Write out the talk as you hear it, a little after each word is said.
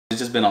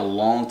just been a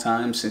long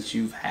time since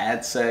you've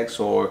had sex,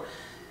 or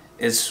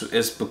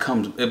it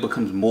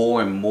becomes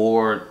more and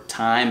more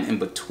time in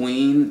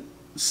between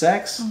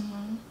sex,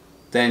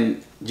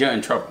 then you're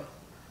in trouble,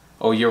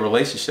 or your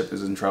relationship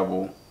is in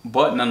trouble.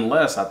 But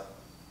nonetheless,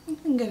 you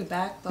can get it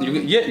back though.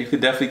 You could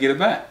definitely get it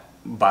back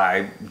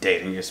by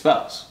dating your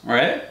spouse,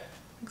 right?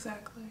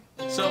 Exactly.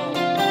 So.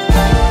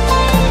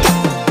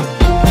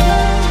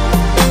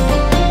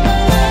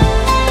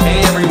 Hey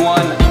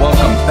everyone,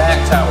 welcome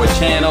back to our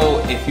channel.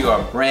 If you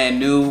are brand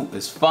new,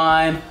 it's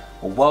fine.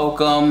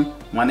 Welcome.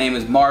 My name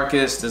is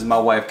Marcus. This is my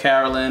wife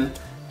Carolyn,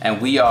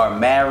 and we are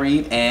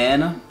married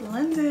and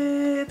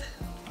blended.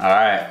 All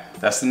right,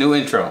 that's the new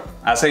intro.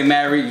 I say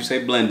married, you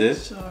say blended.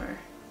 Sure.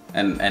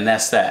 And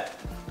that's that.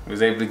 I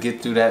was able to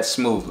get through that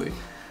smoothly.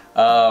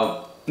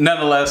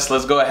 Nonetheless,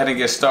 let's go ahead and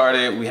get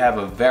started. We have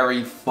a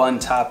very fun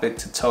topic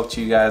to talk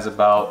to you guys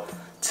about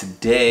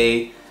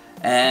today,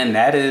 and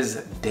that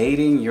is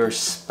dating your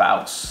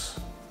spouse.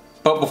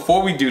 But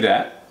before we do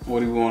that,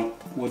 what do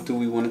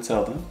we want to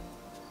tell them?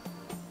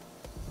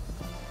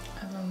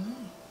 I don't know.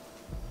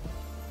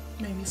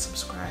 Maybe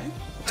subscribe.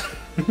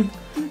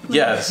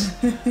 Yes.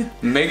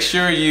 Make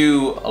sure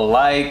you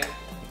like,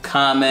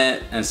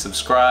 comment, and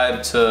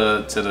subscribe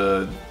to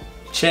the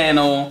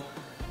channel,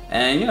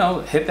 and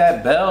hit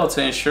that bell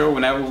to ensure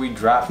whenever we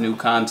drop new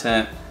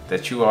content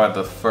that you are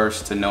the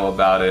first to know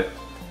about it.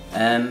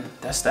 And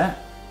that's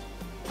that.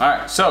 All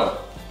right, so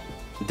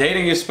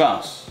dating your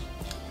spouse.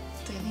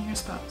 Dating your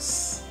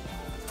spouse.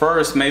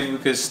 First, maybe we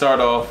could start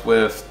off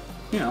with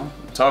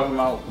talking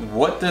about,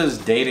 what does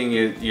dating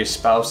your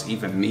spouse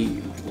even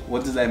mean?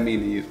 What does that mean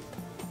to you?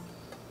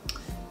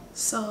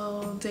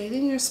 So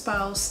dating your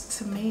spouse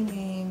to me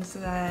means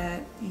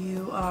that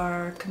you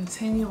are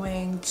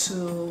continuing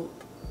to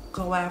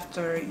go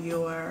after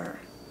your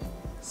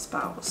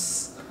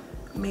spouse,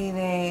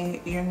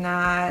 meaning you're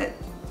not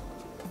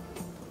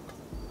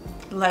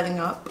letting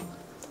up.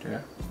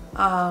 Yeah.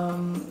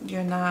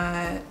 You're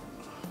not.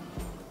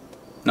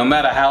 No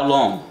matter how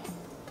long.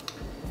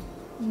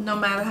 No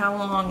matter how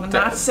long. I'm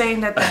not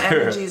saying that the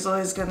energy is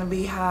always going to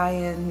be high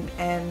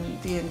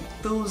and the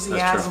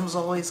enthusiasm is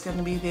always going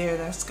to be there.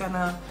 That's going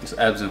to... It's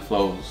ebbs and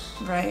flows.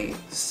 Right.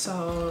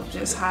 So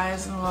there's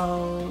highs and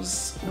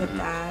lows with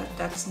that.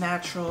 That's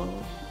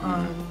natural.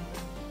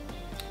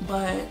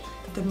 But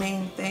the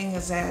main thing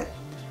is that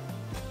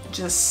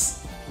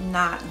just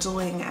not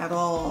doing at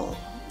all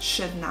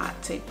should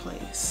not take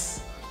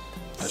place.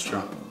 That's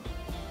true.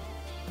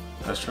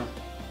 That's true.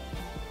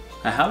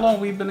 And how long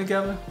we been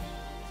together?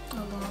 A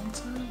long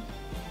time.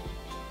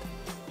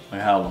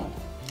 Like how long?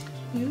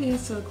 You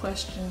answer the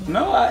question.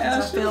 No, I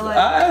asked you.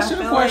 I asked you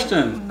the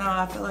question. No,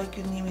 I feel like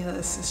you need me to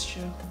assist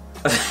you.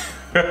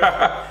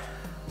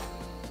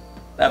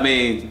 I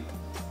mean,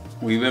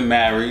 we've been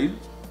married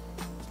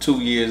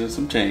 2 years and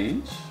some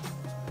change.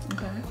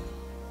 Okay.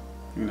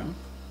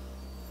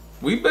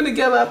 We've been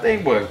together, I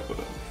think,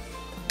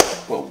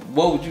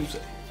 what would you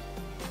say?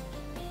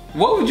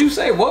 What would you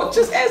say? Well,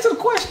 just answer the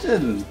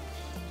question.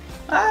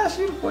 I asked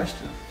you the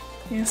question.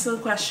 Answer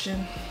the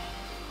question.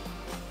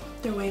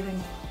 They're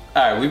waiting.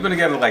 All right, we've been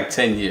together like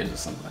 10 years or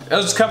something like that.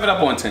 It was coming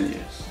up on 10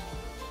 years.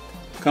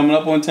 Coming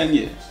up on 10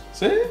 years.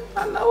 See,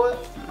 I know it.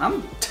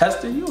 I'm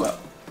testing you out.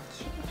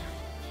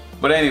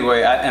 But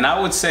anyway, I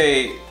would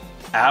say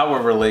our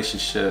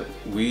relationship,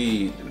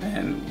 we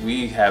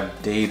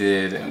have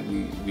dated,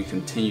 and we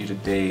continue to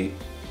date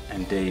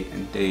and date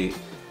and date.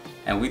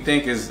 And we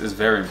think is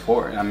very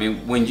important. I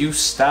mean, when you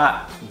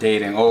stop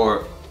dating,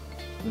 or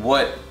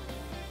what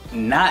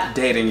not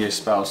dating your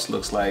spouse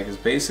looks like, is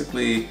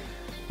basically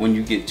when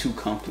you get too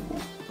comfortable,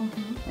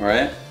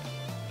 right?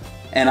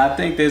 And I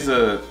think there's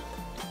a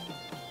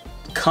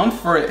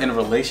comfort in a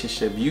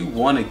relationship. You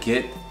want to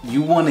get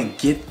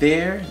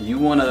there. You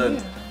want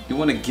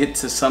to get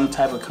to some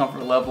type of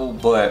comfort level,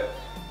 but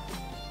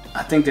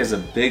I think there's a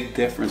big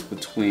difference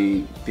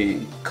between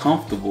being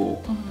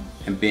comfortable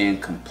and being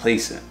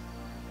complacent.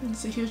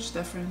 It's a huge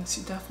difference.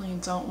 You definitely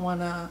don't want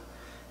to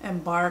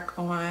embark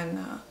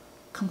on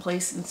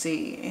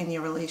complacency in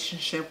your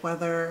relationship,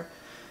 whether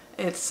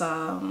it's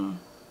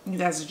you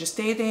guys are just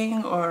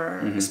dating,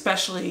 or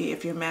especially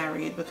if you're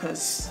married,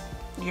 because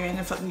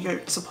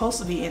you're supposed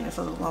to be in it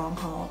for the long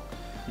haul.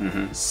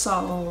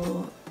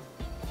 So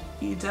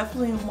you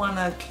definitely want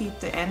to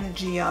keep the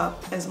energy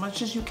up as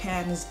much as you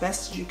can, as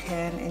best as you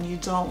can, and you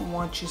don't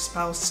want your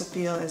spouse to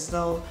feel as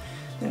though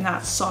they're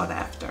not sought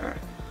after.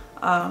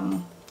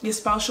 Your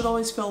spouse should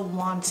always feel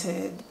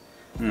wanted.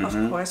 Of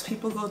course,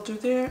 people go through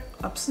their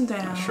ups and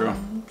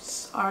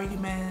downs,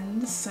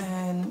 arguments,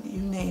 and you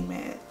name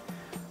it.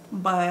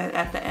 But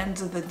at the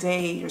end of the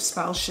day, your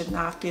spouse should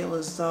not feel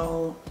as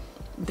though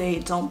they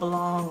don't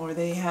belong, or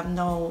they have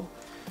no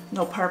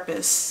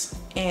purpose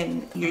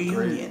in your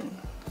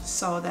union.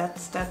 So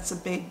that's a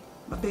big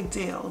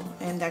deal,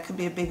 and that could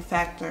be a big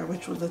factor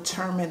which will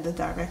determine the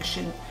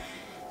direction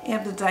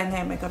and the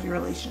dynamic of your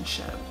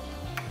relationship.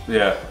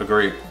 Yeah,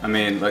 agreed. I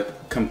mean,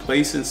 like,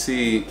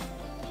 complacency,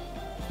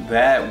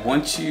 that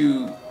once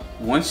you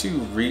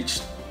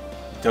reach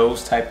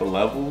those type of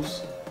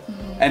levels,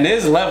 And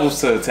there's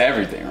levels to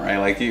everything,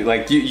 right?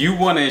 You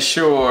want to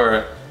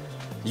ensure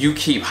you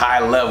keep high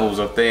levels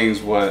of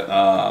things with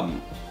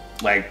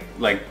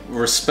like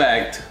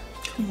respect,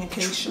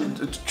 communication,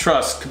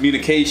 trust,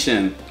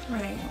 communication.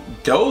 Right.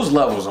 Those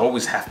levels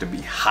always have to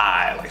be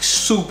high, like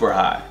super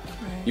high.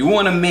 Right. You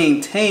want to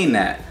maintain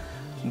that,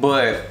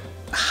 but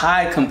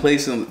high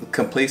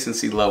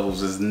complacency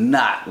levels is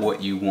not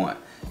what you want.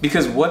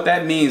 Because what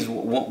that means,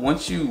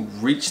 once you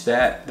reach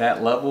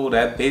that level,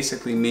 that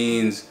basically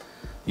means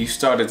you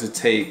started to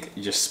take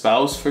your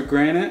spouse for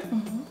granted.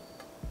 Mm-hmm.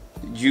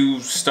 You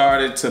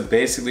started to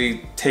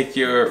basically take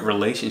your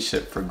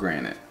relationship for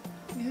granted.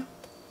 Yeah.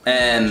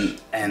 And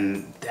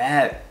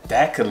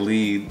that could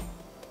lead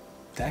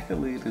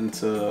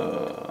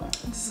into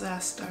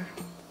disaster.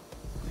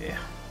 Yeah.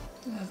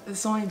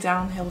 It's only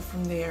downhill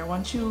from there.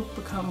 Once you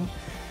become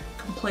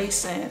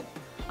complacent,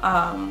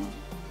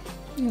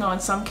 in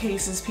some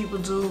cases people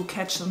do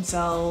catch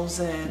themselves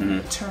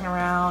and turn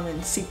around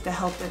and seek the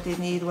help that they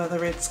need,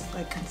 whether it's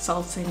like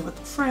consulting with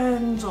a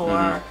friend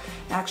or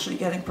actually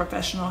getting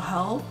professional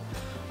help.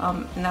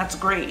 And that's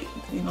great.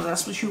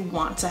 That's what you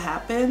want to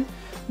happen.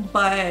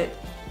 But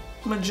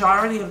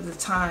majority of the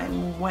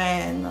time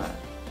when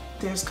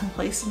there's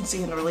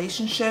complacency in a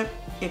relationship,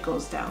 it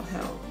goes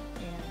downhill.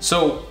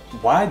 So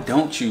why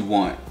don't you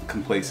want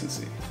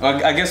complacency?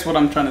 I guess what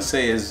I'm trying to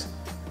say is,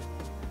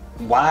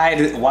 why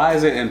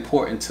is it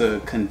important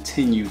to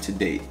continue to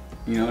date?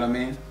 You know what I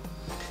mean?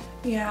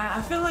 Yeah,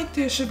 I feel like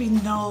there should be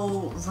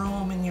no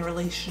room in your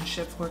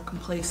relationship for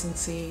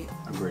complacency.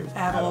 Agreed.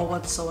 At all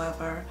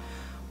whatsoever.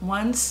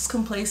 Once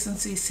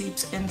complacency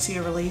seeps into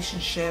your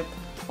relationship,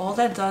 all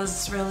that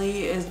does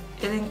really is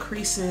it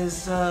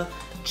increases the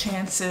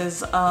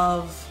chances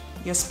of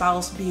your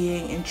spouse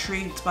being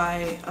intrigued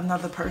by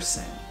another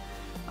person.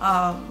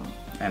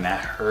 And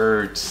that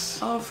hurts.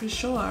 Oh, for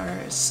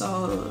sure.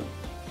 So,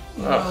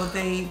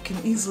 they can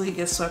easily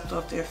get swept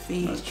off their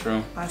feet. That's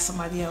true. By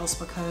somebody else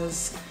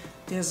because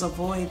there's a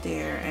void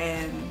there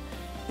and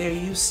they're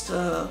used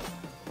to,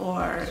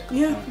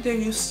 they're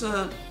used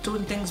to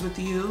doing things with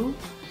you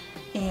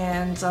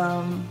and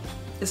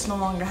it's no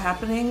longer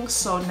happening.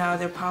 So now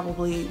they're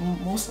probably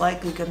most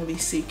likely going to be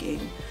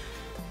seeking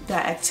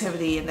that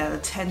activity and that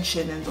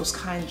attention and those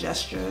kind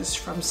gestures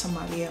from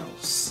somebody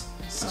else.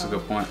 That's a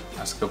good point.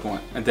 That's a good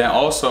point. And then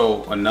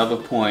also another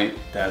point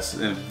that's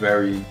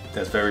very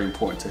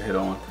important to hit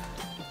on.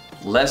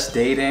 Less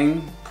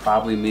dating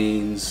probably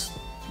means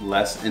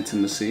less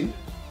intimacy.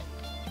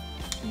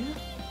 Yeah.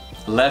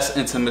 Less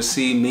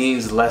intimacy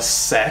means less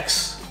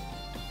sex.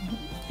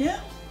 Yeah.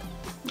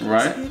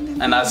 Right?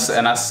 And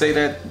I say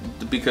that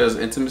because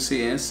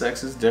intimacy and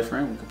sex is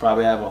different. We could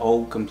probably have a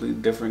whole completely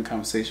different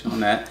conversation on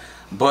that.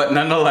 But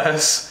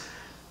nonetheless,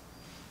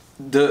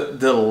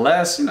 the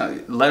less,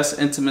 less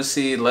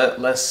intimacy,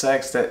 less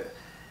sex, that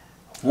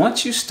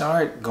once you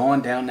start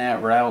going down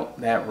that road,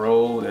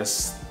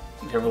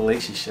 your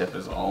relationship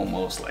is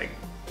almost like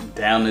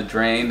down the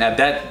drain. Now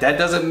that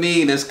doesn't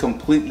mean it's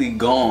completely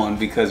gone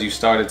because you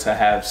started to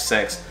have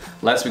sex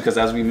less, because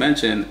as we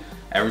mentioned,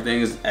 everything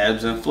is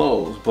ebbs and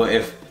flows.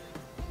 But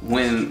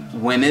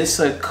when it's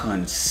a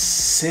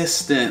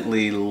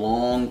consistently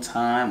long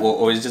time,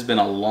 or it's just been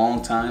a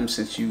long time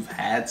since you've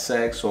had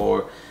sex,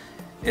 or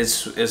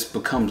it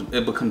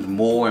becomes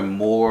more and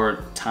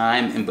more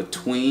time in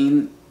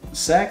between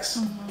sex,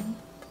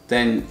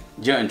 then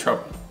you're in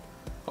trouble,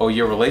 or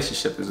your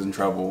relationship is in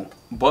trouble.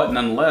 But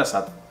nonetheless,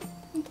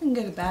 you can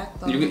get it back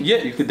though.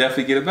 You could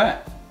definitely get it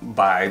back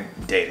by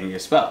dating your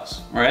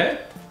spouse,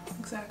 right?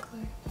 Exactly.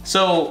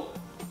 So,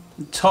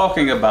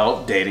 talking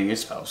about dating your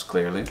spouse,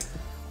 clearly,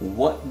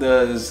 what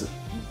does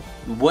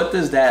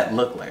that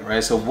look like,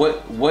 right? So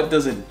what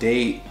does a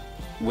date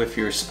with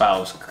your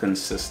spouse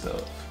consist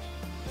of?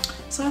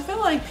 So I feel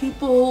like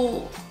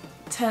people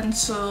tend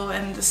to,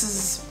 and this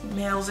is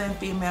males and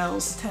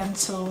females, tend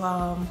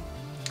to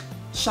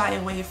shy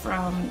away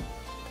from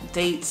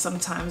dates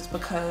sometimes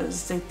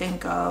because they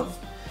think of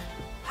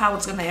how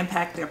it's going to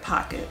impact their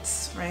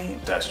pockets,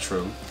 right? That's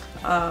true.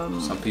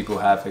 Some people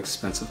have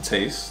expensive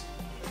tastes.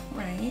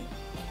 Right.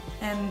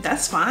 And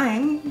that's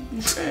fine.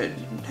 You should.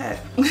 Heck.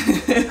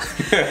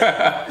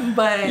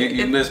 But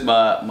you missed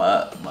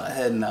my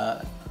head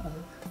nod.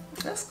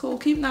 That's cool.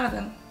 Keep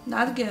nodding.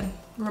 Nod again.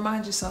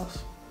 Remind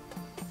yourself.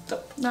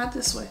 Not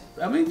this way.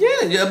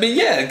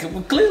 Yeah.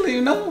 Clearly,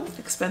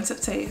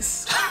 Expensive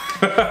taste.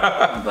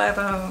 But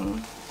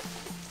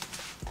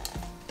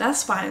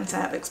that's fine to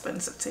have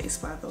expensive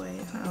taste, by the way.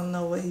 I don't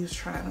know where he was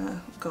trying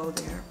to go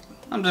there.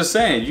 I'm just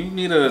saying, you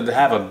need to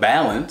have a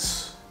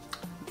balance.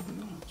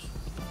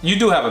 You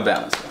do have a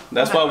balance, though.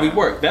 That's why we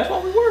work.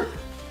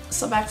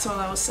 So back to what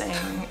I was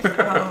saying.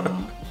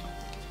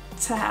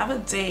 To have a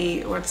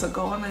date or to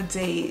go on a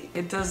date,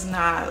 it does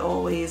not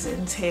always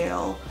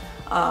entail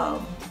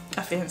a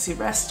fancy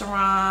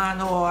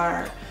restaurant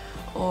or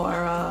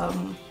a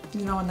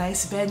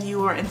nice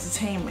venue or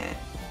entertainment,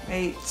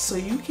 right? So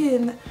you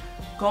can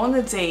go on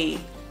a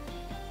date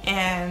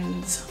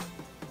and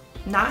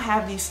not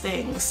have these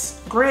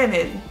things.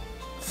 Granted,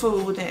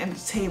 food and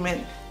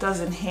entertainment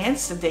does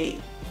enhance the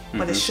date,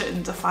 but it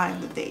shouldn't define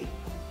the date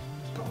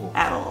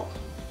at all.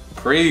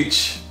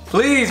 Preach.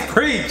 Please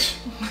preach.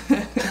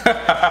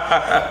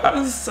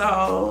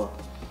 So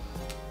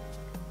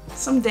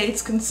some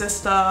dates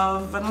consist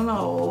of, I don't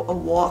know, a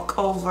walk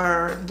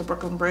over the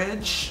Brooklyn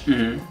Bridge.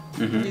 What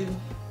do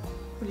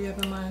you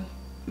have in mind?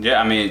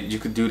 Yeah, I mean, you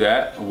could do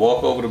that. A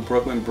walk over the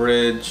Brooklyn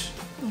Bridge.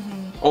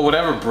 Or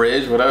whatever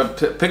bridge, whatever.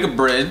 Pick a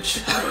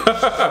bridge.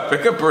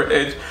 Pick a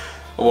bridge.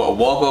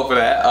 Walk over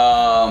that.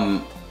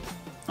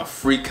 A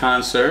free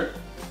concert.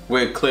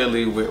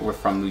 Clearly we're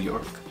from New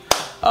York.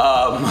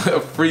 A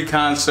free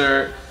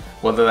concert,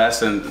 whether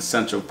that's in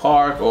Central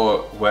Park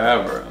or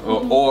wherever.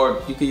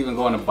 Or you could even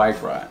go on a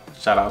bike ride.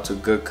 Shout out to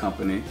Good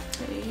Company.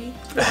 Hey.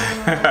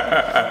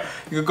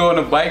 You could go on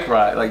a bike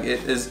ride. Like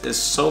it's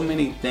so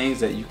many things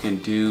that you can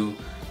do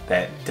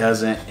that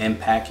doesn't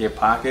impact your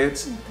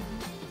pockets.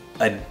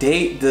 A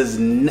date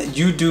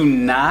you do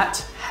not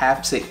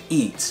have to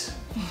eat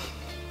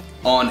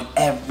on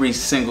every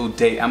single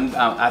date.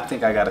 I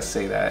think I gotta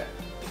say that.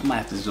 I might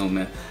have to zoom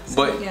in.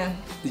 But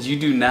you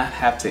do not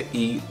have to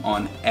eat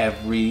on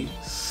every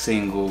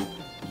single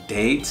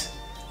date.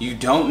 You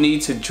don't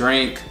need to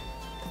drink.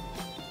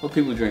 What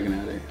people drinking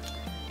nowadays?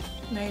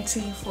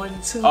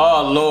 1942.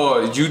 Oh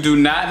Lord, you do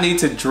not need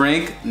to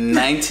drink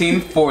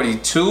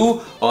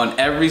 1942 on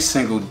every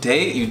single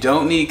date. You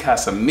don't need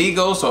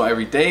Casamigos on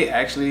every date.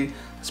 Actually,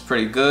 it's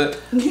pretty good.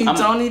 You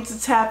don't need to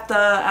tap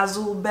the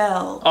Azul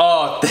Bell.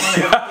 Oh, put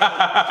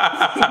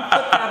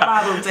that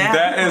bottle down.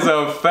 That is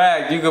a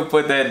fact. You can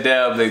put that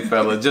down, big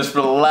fella. Just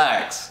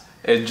relax.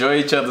 Enjoy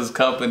each other's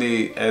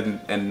company,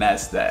 and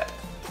that's that.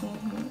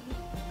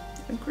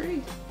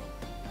 Agree.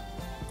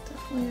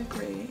 Definitely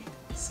agree.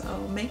 So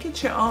make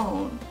it your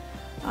own.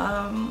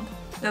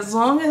 As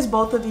long as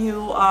both of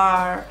you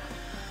are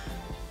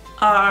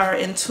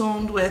in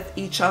tune with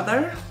each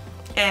other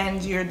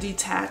and you're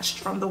detached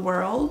from the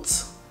world,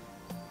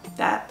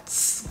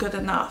 that's good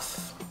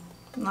enough.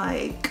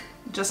 Like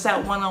just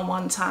that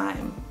one-on-one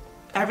time.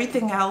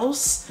 Everything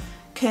else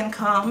can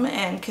come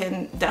and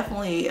can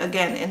definitely,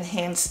 again,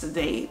 enhance the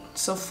date.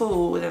 So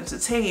food,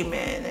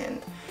 entertainment,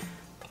 and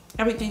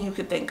everything you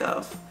could think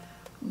of.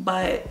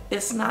 But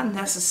it's not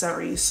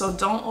necessary. So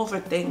don't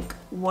overthink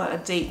what a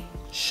date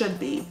should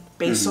be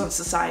based on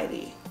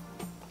society.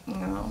 You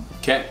know.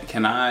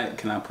 Can I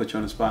put you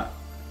on the spot?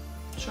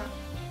 Sure.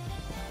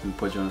 Let me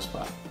put you on the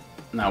spot.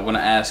 Now I want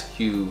to ask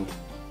you.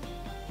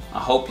 I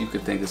hope you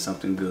could think of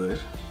something good.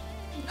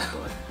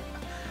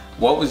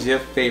 What was your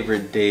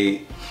favorite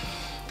date?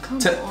 Come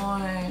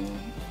on.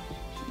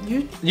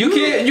 You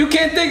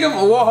can't think of.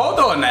 Well, hold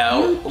on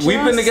now.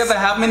 We've been together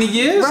how many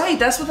years? Right,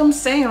 that's what I'm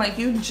saying. Like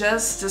you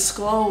just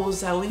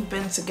disclosed that we've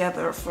been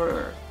together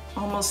for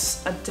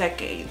almost a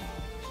decade.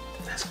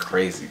 That's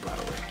crazy, by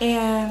the way.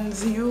 And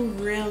you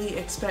really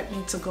expect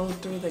me to go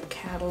through the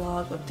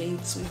catalog of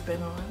dates we've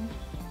been on?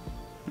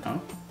 No.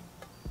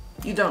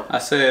 You don't. I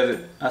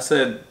said,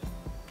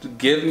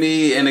 give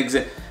me an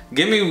example.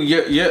 Give me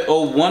your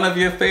one of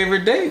your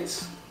favorite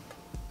dates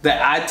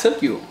that I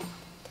took you on.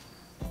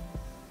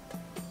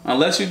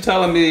 Unless you're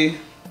telling me.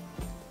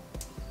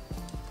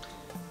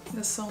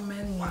 There's so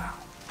many.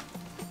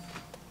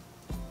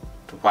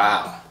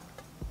 Wow.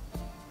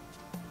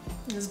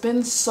 There's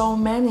been so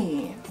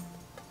many.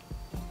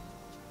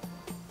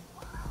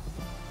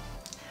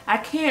 I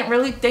can't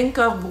really think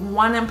of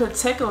one in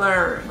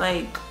particular.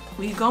 Like,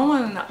 we go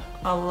on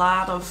a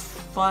lot of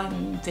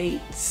fun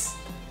dates.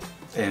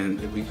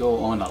 And we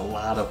go on a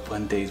lot of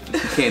fun dates, but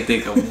you can't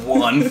think of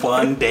one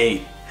fun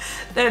date.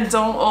 That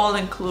don't all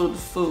include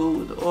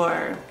food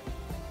or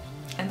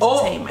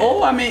entertainment.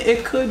 Oh, I mean,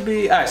 it could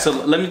be. All right, so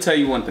let me tell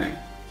you one thing.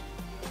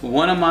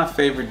 One of my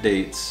favorite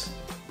dates,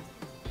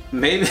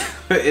 maybe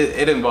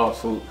it involves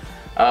food.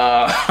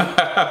 But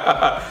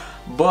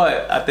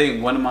I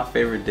think one of my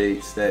favorite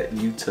dates that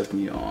you took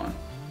me on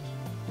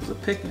was a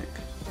picnic.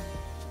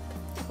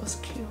 That was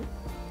cute.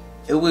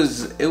 It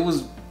was.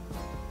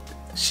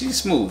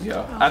 She's smooth,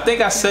 y'all. I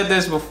think I said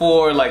this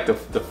before, like the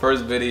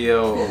first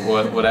video or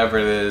whatever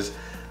it is.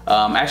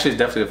 Actually, it's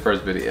definitely the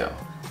first video,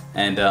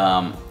 and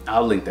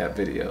I'll link that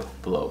video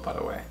below, by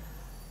the way.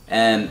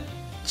 And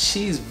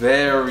she's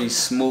very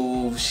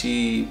smooth.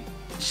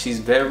 She's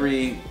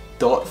very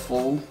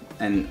thoughtful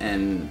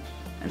and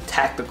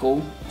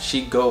tactical.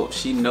 She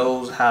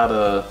knows how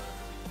to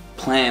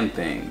plan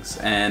things,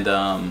 and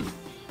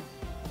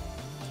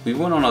we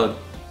went on a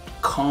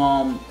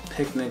calm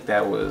picnic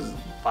that was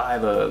by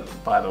the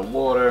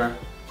water.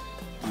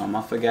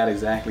 I forgot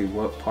exactly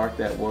what park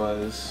that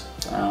was.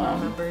 I don't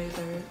remember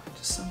either.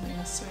 Just something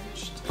I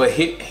searched. But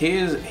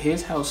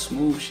here's how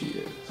smooth she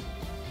is.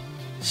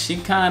 She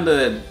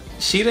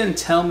didn't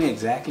tell me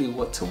exactly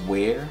what to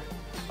wear.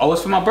 Oh,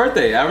 it's for my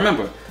birthday. I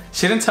remember.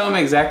 She didn't tell me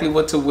exactly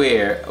what to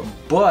wear,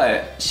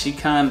 but she's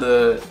like,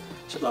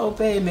 oh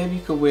babe, maybe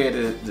you could wear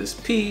this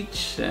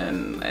peach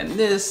and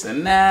this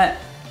and that.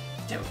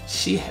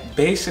 She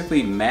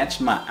basically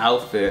matched my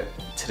outfit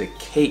to the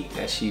cake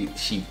that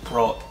she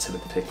brought to the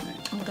picnic.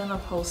 I'm gonna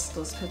post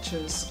those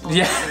pictures on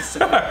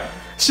Instagram.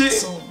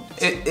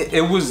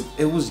 it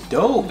was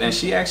dope, and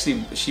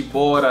she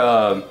bought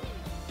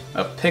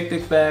a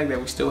picnic bag that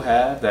we still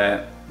have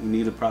that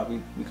we could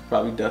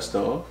probably dust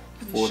off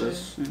before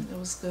this. It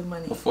was good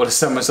money. Before the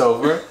summer's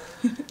over.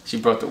 She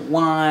brought the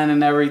wine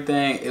and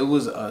everything. It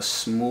was a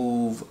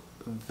smooth,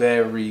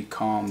 very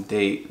calm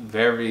date.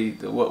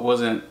 What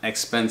wasn't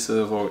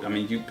expensive, or I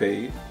mean, you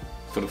paid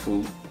for the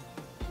food,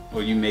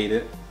 or you made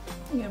it.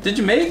 Yeah. Did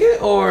you make it,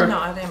 or? No,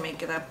 I didn't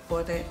make it. I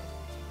bought it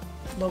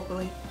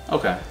locally.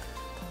 Okay,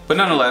 but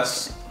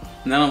nonetheless,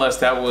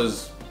 that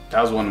was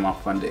one of my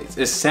fun dates.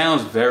 It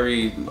sounds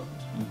very,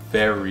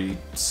 very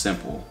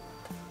simple,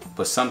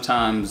 but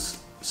sometimes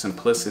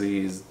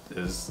simplicity is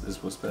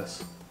what's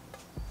best.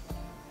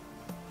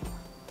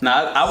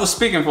 Now, I was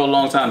speaking for a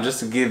long time just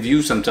to give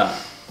you some time.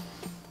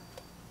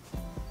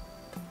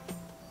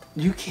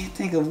 You can't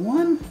think of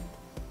one?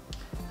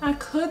 I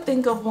could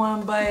think of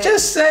one, but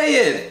just say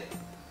it.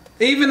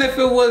 Even if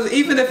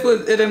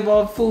it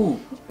involved food.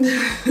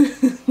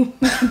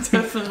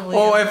 Definitely.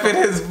 Or if it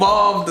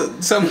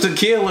involved some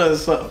tequila or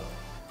something.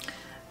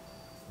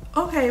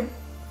 Okay,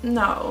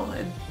 no,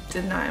 it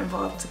did not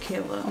involve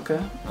tequila. Okay.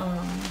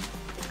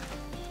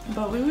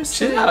 But we were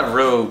sitting. She's not a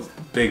real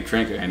big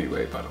drinker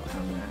anyway, by the way.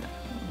 I'm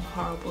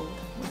horrible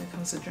when it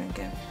comes to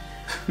drinking.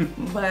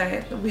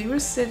 But we were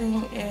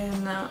sitting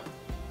in,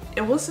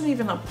 it wasn't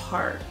even a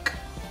park.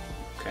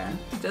 Okay.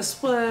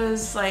 This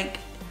was like,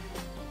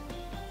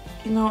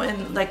 you know,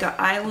 in like an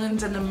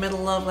island in the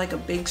middle of like a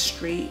big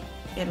street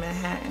in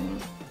Manhattan.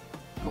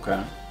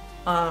 Okay.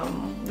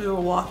 We were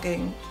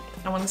walking,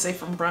 I want to say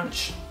from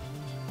brunch.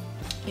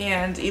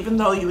 And even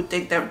though you would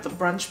think that the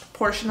brunch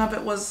portion of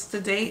it was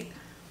the date,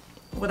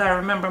 what I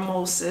remember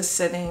most is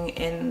sitting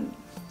in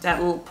that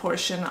little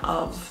portion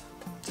of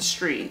the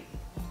street,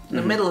 in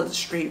the middle of the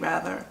street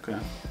rather. Okay.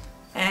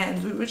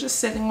 And we were just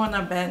sitting on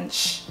a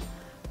bench,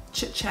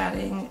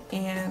 chit-chatting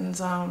and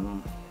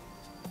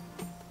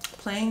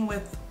playing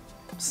with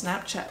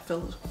Snapchat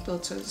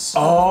filters.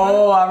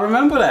 Oh, I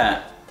remember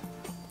that.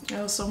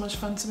 It was so much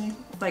fun to me.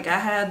 Like I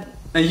had.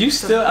 And you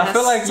still, I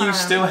feel like you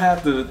still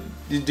have the.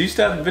 Do you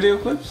still have the video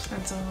clips? I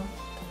don't.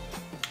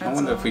 I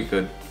wonder if we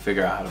could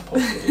figure out how to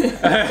post it.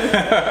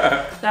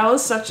 That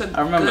was such a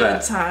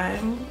good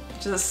time.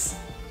 Just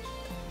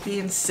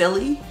being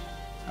silly.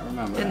 I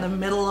remember. In the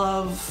middle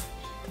of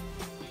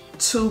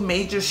two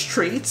major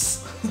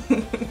streets.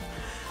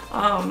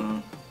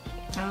 I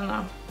don't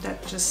know.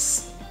 That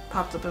just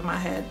popped up in my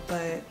head,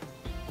 but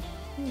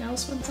yeah, it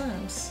was fun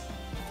times.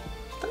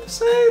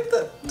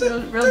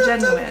 Real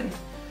genuine.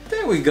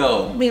 There we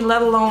go. I mean,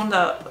 let alone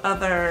the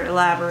other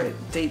elaborate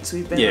dates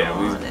we've been on. Yeah,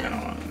 we've been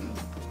on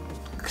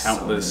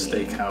countless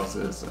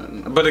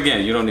steakhouses, but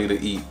again, you don't need to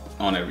eat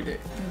on every day.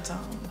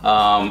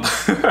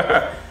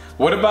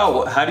 What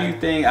about, how do you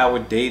think our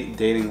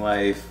dating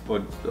life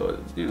or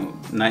you know,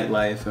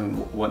 nightlife and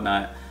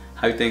whatnot,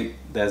 how do you think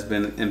that's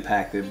been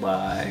impacted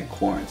by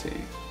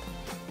quarantine?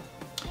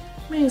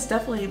 I mean, it's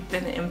definitely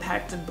been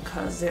impacted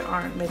because there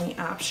aren't many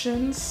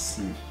options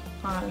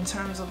in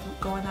terms of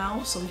going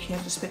out, so we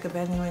can't just pick a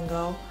venue and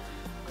go.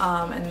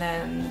 And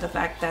then the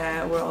fact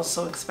that we're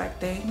also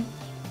expecting,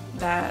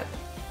 that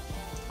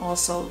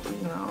also,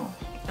 you know,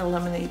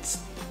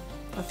 eliminates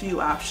a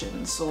few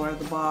options, or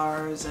the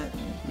bars and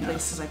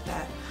places like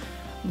that.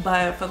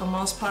 But for the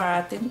most part,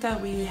 I think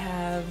that we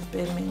have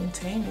been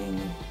maintaining.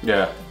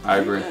 Yeah, I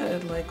agree.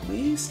 Good. Like,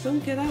 we still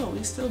get out,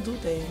 we still do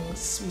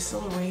things, we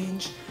still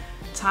arrange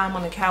time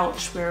on the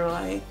couch where,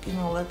 like, you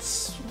know,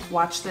 let's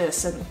watch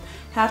this. And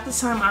half the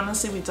time,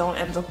 honestly, we don't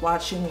end up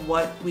watching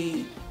what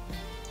we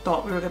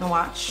thought we were gonna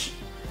watch,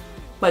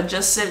 but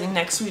just sitting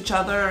next to each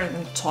other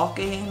and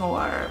talking,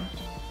 or I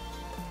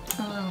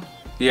don't know.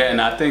 Yeah,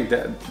 and I think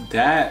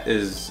that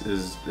is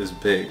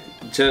big.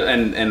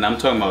 And I'm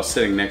talking about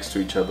sitting next to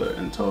each other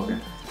and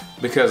talking,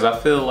 because I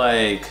feel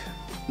like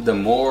the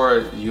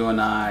more you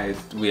and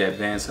we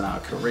advance in our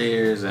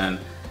careers and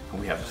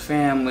we have a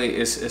family,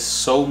 it's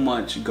so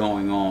much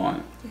going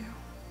on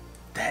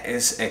that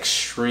it's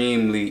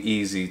extremely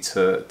easy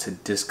to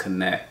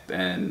disconnect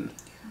and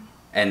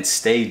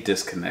stay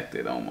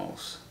disconnected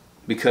almost,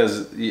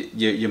 because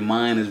your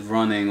mind is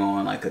running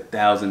on like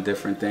 1,000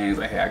 different things.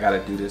 Like, hey, I gotta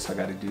do this, I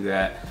gotta do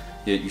that.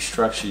 You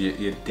structure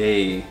your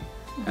day,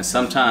 and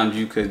sometimes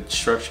you could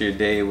structure your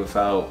day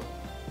without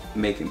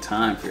making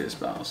time for your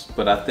spouse.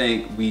 But I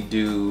think we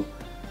do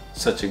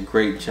such a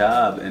great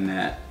job in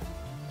that.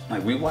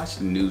 Like, we watch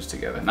the news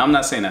together, and I'm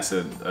not saying that's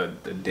a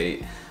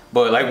date,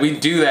 but like, we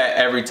do that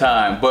every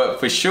time. But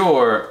for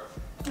sure,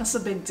 that's a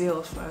big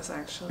deal for us,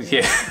 actually.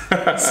 Yeah.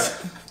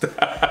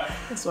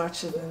 Let's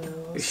watch it in the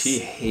news. She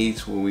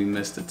hates when we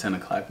miss the 10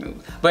 o'clock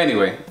news. But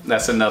anyway,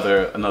 that's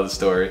another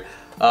story.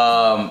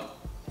 Yeah,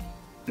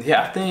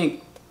 I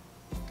think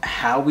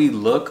how we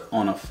look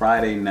on a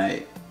Friday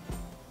night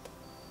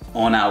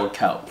on our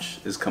couch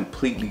is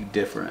completely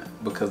different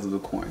because of the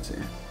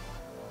quarantine.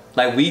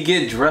 Like, we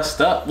get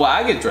dressed up. Well,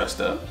 I get dressed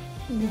up.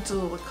 You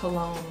do it with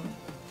cologne.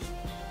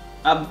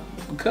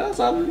 Because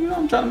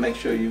I'm trying to make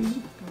sure you.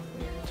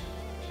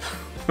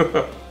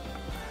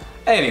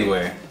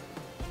 Anyway,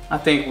 I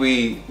think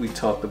we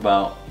talked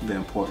about the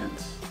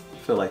importance. I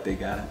feel like they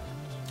got it.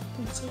 I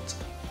think so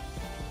too.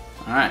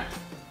 All right.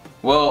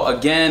 Well,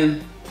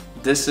 again,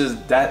 that's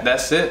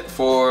it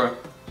for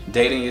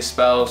dating your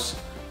spouse.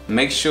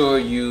 Make sure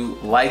you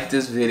like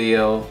this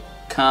video,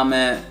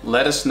 comment,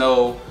 let us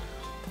know.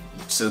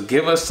 So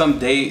give us some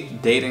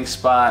dating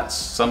spots,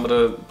 some of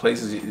the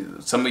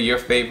places, some of your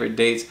favorite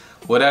dates,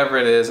 whatever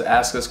it is.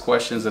 Ask us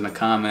questions in the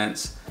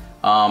comments.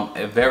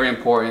 Very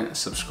important.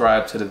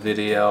 Subscribe to the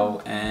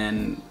video,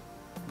 and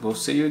we'll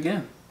see you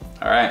again.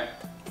 All right.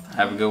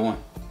 Have a good one.